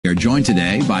joined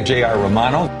today by J.R.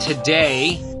 Romano.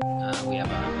 Today, we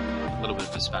have a little bit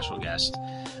of a special guest.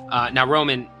 Now,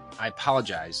 Roman, I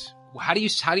apologize. How do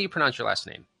you pronounce your last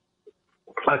name?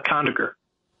 Khondker.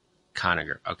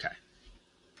 Khondker. Okay.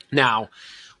 Now,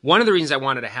 one of the reasons I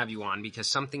wanted to have you on because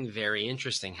something very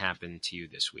interesting happened to you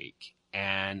this week,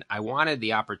 and I wanted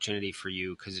the opportunity for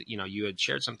you because you had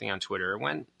shared something on Twitter.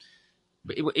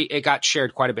 It got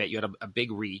shared quite a bit. You had a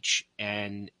big reach,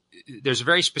 and there's a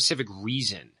very specific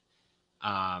reason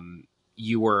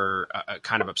you were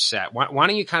kind of upset. Why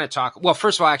don't you kind of talk? Well,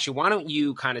 first of all, actually, why don't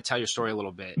you kind of tell your story a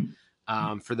little bit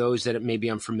for those that may be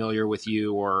unfamiliar with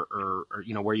you or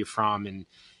where you're from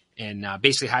and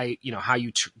basically how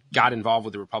you got involved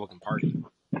with the Republican Party.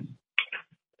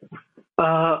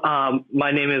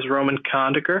 My name is Roman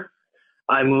Khondker.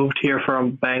 I moved here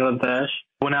from Bangladesh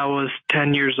when I was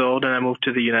 10 years old, and I moved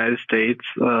to the United States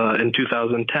in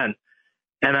 2010.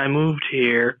 And I moved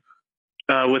here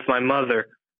with my mother.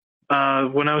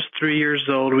 When I was 3 years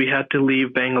old, we had to leave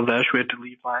Bangladesh. We had to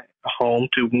leave my home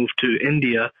to move to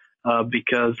India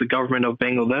because the government of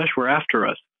Bangladesh were after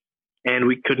us. And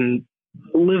we couldn't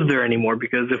live there anymore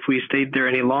because if we stayed there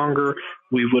any longer,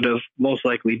 we would have most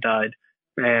likely died.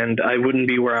 And I wouldn't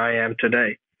be where I am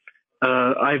today.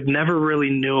 I've never really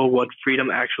knew what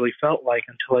freedom actually felt like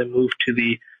until I moved to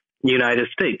the United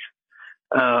States.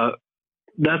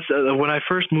 That's when I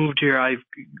first moved here.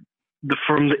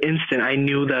 From the instant I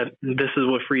knew that this is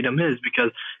what freedom is because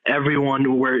they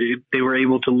were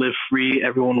able to live free.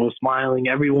 Everyone was smiling.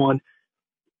 Everyone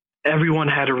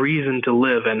had a reason to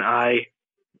live, and I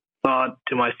thought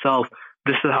to myself,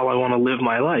 this is how I want to live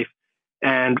my life.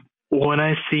 And when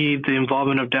I see the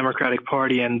involvement of Democratic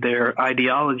Party and their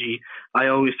ideology, I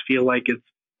always feel like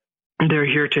they're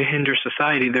here to hinder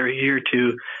society. They're here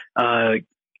to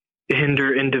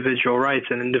hinder individual rights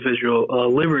and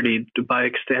individual liberty by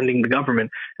extending the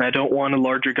government. And I don't want a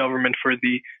larger government for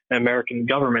the American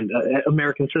government,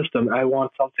 American system. I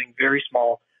want something very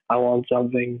small. I want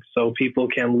something so people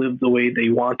can live the way they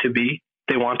want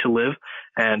to live,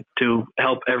 and to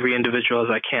help every individual as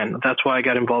I can. That's why I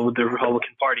got involved with the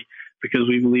Republican Party, because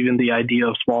we believe in the idea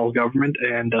of small government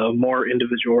and more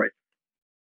individual rights.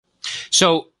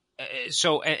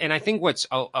 So, and I think what's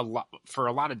for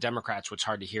a lot of Democrats, what's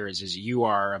hard to hear is you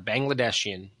are a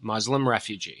Bangladeshi Muslim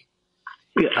refugee,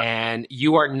 and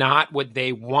you are not what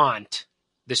they want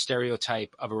the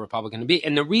stereotype of a Republican to be.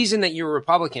 And the reason that you're a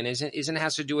Republican isn't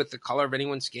has to do with the color of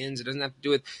anyone's skins. It doesn't have to do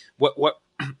with what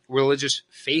religious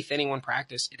faith anyone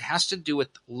practice. It has to do with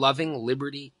loving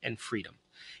liberty and freedom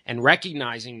and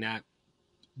recognizing that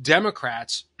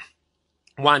Democrats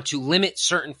want to limit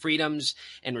certain freedoms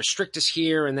and restrict us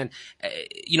here. And then,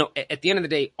 at the end of the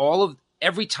day,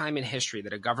 every time in history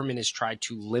that a government has tried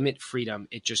to limit freedom,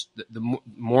 it just the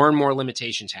more and more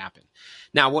limitations happen.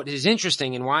 Now, what is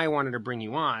interesting and why I wanted to bring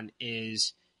you on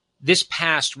is this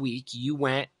past week you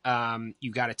went,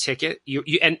 you got a ticket.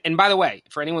 And by the way,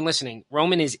 for anyone listening,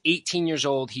 Roman is 18 years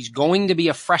old. He's going to be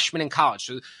a freshman in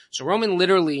college. So Roman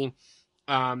literally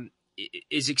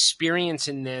is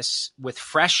experiencing this with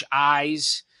fresh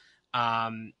eyes,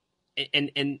 and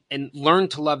learn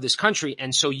to love this country.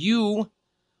 And so you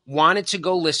wanted to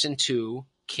go listen to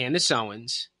Candace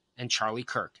Owens and Charlie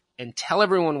Kirk and tell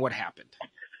everyone what happened.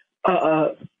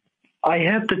 I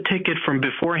had the ticket from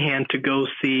beforehand to go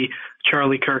see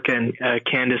Charlie Kirk and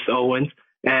Candace Owens.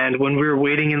 And when we were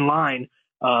waiting in line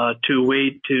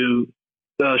to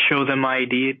show them my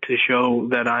ID to show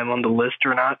that I'm on the list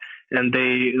or not, and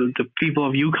the people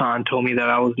of UConn told me that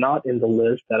I was not in the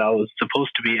list, that I was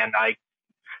supposed to be, and I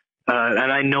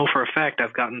know for a fact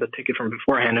I've gotten the ticket from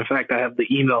beforehand. In fact, I have the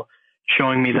email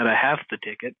showing me that I have the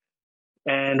ticket.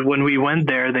 And when we went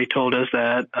there, they told us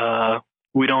that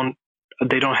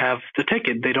they don't have the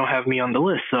ticket. They don't have me on the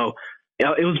list. So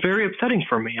it was very upsetting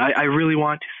for me. I really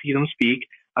wanted to see them speak.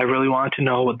 I really wanted to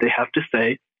know what they have to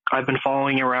say. I've been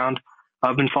following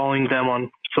them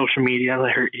on social media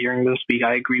and hearing them speak.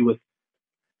 I agree with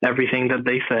everything that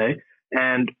they say.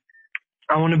 And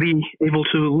I want to be able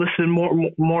to listen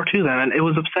more to them. And it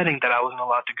was upsetting that I wasn't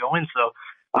allowed to go in. So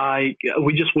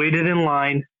we just waited in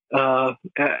line.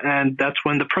 And that's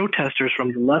when the protesters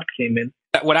from the left came in.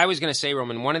 What I was going to say,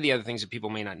 Roman, one of the other things that people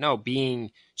may not know,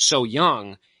 being so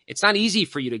young, it's not easy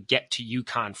for you to get to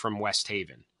UConn from West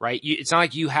Haven, right? It's not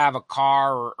like you have a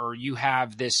car or you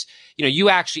have this, you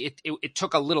actually, it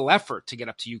took a little effort to get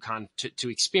up to UConn to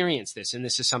experience this. And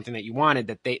this is something that you wanted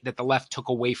that the left took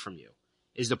away from you,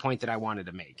 is the point that I wanted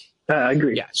to make. I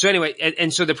agree. Yeah. So anyway,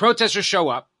 and so the protesters show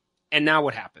up, and now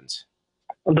what happens?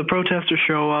 The protesters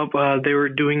show up. They were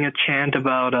doing a chant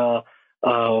about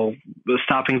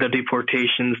stopping the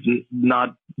deportations,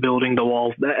 not building the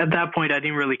walls. At that point, I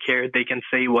didn't really care. They can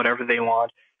say whatever they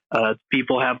want.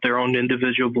 People have their own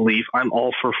individual belief. I'm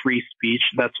all for free speech.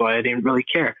 That's why I didn't really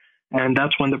care. And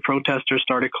that's when the protesters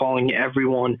started calling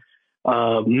everyone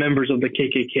members of the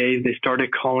KKK. They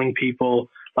started calling people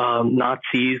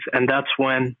Nazis. And that's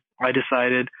when I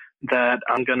decided that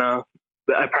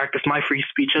I practice my free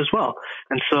speech as well.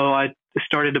 And so I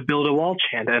started to build a wall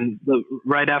chant. And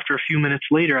right after a few minutes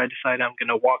later, I decided I'm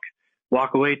going to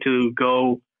walk away to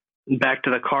go back to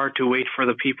the car to wait for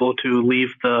the people to leave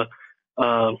the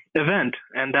event.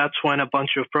 And that's when a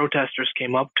bunch of protesters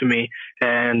came up to me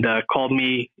and called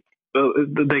me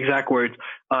the exact words,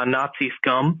 Nazi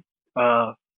scum,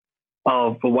 a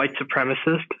white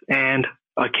supremacist, and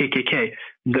a KKK.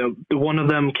 One of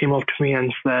them came up to me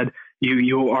and said,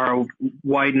 you are a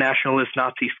white nationalist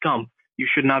Nazi scum. You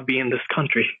should not be in this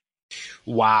country.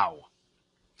 Wow.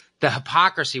 The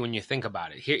hypocrisy when you think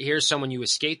about it. Here's someone, you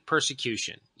escaped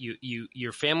persecution.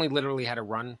 Your family literally had to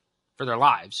run for their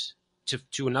lives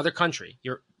to another country.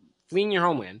 You're fleeing your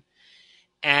homeland,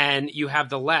 and you have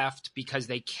the left, because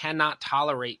they cannot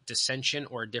tolerate dissension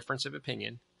or a difference of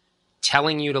opinion,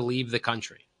 telling you to leave the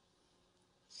country.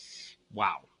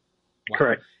 Wow.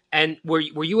 Correct. And were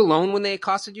you alone when they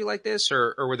accosted you like this,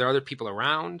 or were there other people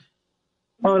around?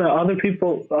 Oh no, other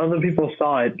people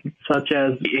saw it, such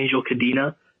as Angel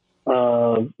Cadena,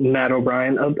 Matt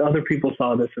O'Brien. Other people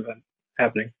saw this event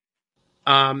happening.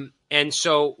 And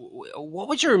so, what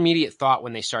was your immediate thought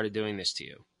when they started doing this to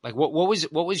you? Like, what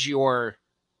was your,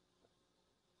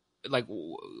 like,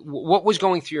 what was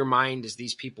going through your mind as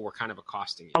these people were kind of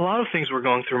accosting you? A lot of things were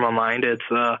going through my mind. It's,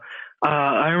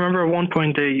 I remember at one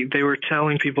point they were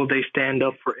telling people they stand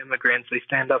up for immigrants, they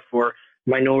stand up for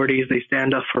minorities, they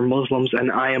stand up for Muslims,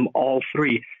 and I am all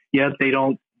three. Yet they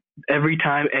don't. Every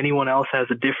time anyone else has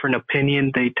a different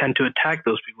opinion, they tend to attack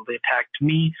those people. They attacked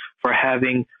me for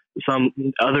having some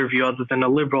other view other than a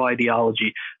liberal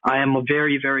ideology. I am a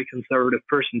very, very conservative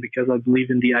person because I believe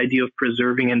in the idea of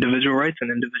preserving individual rights and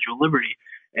individual liberty.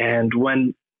 And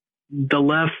when the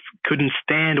left couldn't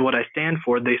stand what I stand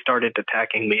for, they started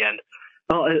attacking me. And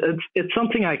well, it's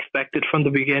something I expected from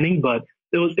the beginning, but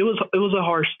it was a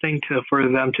harsh thing for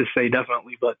them to say,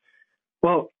 definitely. But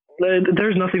well,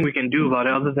 there's nothing we can do about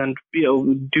it other than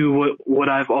do what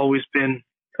I've always been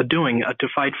doing, to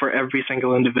fight for every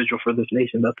single individual for this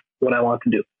nation. That's what I want to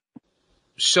do.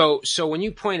 So when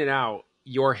you pointed out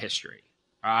your history,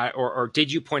 or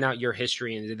did you point out your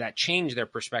history, and did that change their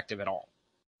perspective at all?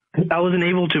 I wasn't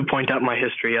able to point out my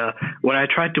history. When I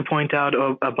tried to point out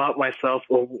about myself,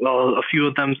 well, a few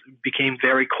of them became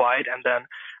very quiet, and then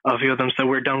a few of them said,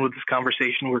 "We're done with this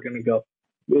conversation. We're going to go."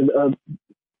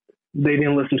 They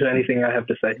didn't listen to anything I have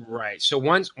to say. Right. So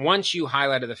once you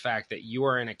highlighted the fact that you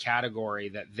are in a category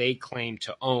that they claim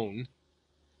to own,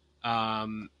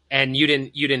 and you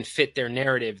didn't fit their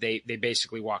narrative, they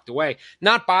basically walked away,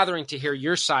 not bothering to hear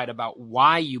your side about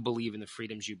why you believe in the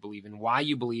freedoms you believe in, why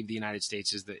you believe the United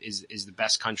States is the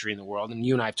best country in the world. And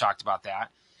you and I have talked about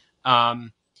that.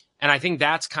 And I think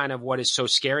that's kind of what is so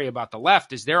scary about the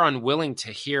left, is they're unwilling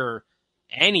to hear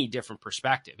any different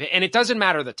perspective. And it doesn't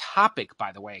matter the topic,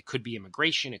 by the way. It could be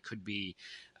immigration. It could be,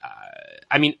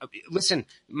 listen,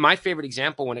 my favorite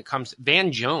example when it comes to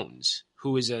Van Jones,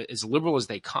 who is as liberal as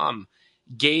they come,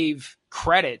 gave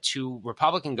credit to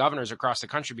Republican governors across the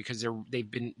country because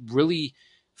they've been really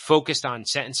focused on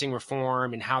sentencing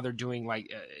reform and how they're doing,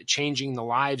 changing the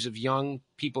lives of young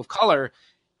people of color.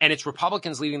 And it's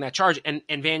Republicans leading that charge. And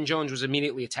Van Jones was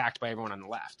immediately attacked by everyone on the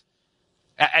left.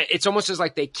 It's almost as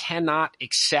like they cannot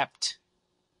accept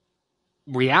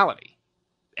reality.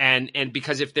 And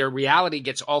because if their reality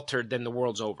gets altered, then the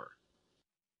world's over.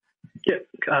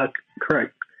 Yeah,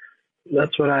 correct.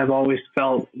 That's what I've always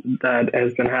felt that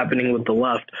has been happening with the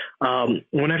left.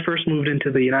 When I first moved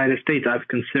into the United States, I've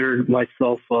considered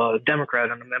myself a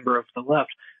Democrat and a member of the left,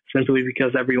 simply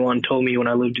because everyone told me when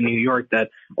I lived in New York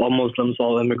that all Muslims,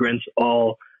 all immigrants,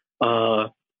 all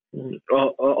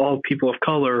people of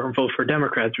color vote for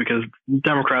Democrats because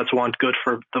Democrats want good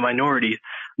for the minorities.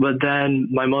 But then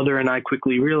my mother and I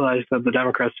quickly realized that the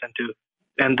Democrats tend to,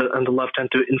 and the left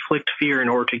tend to inflict fear in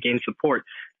order to gain support.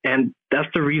 And that's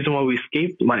the reason why we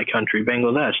escaped my country,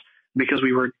 Bangladesh, because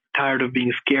we were tired of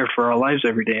being scared for our lives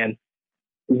every day. And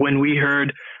when we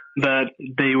heard that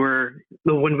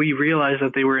when we realized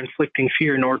that they were inflicting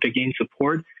fear in order to gain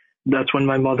support, that's when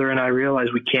my mother and I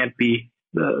realized we can't be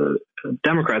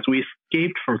Democrats. We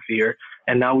escaped from fear,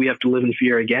 and now we have to live in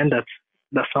fear again.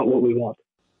 That's not what we want.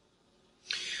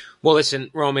 Well, listen,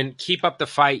 Roman, keep up the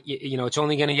fight. It's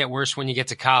only going to get worse when you get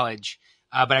to college.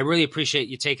 But I really appreciate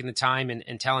you taking the time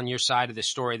and telling your side of the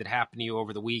story that happened to you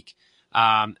over the week.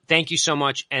 Thank you so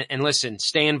much. And listen,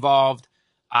 stay involved.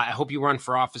 I hope you run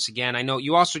for office again. I know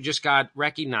you also just got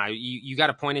recognized. You got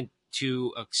appointed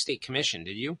to a state commission,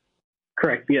 did you?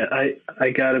 Correct. Yeah, I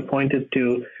got appointed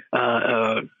to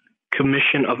a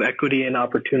Commission of Equity and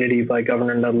Opportunity by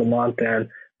Governor Ned Lamont and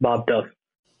Bob Duff.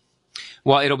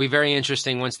 Well, it'll be very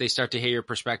interesting once they start to hear your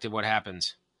perspective, what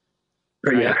happens.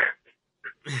 Right? Yeah.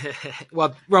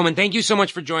 Well, Roman, thank you so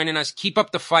much for joining us. Keep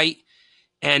up the fight,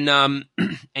 and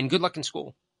good luck in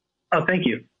school. Oh, thank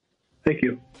you. Thank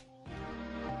you.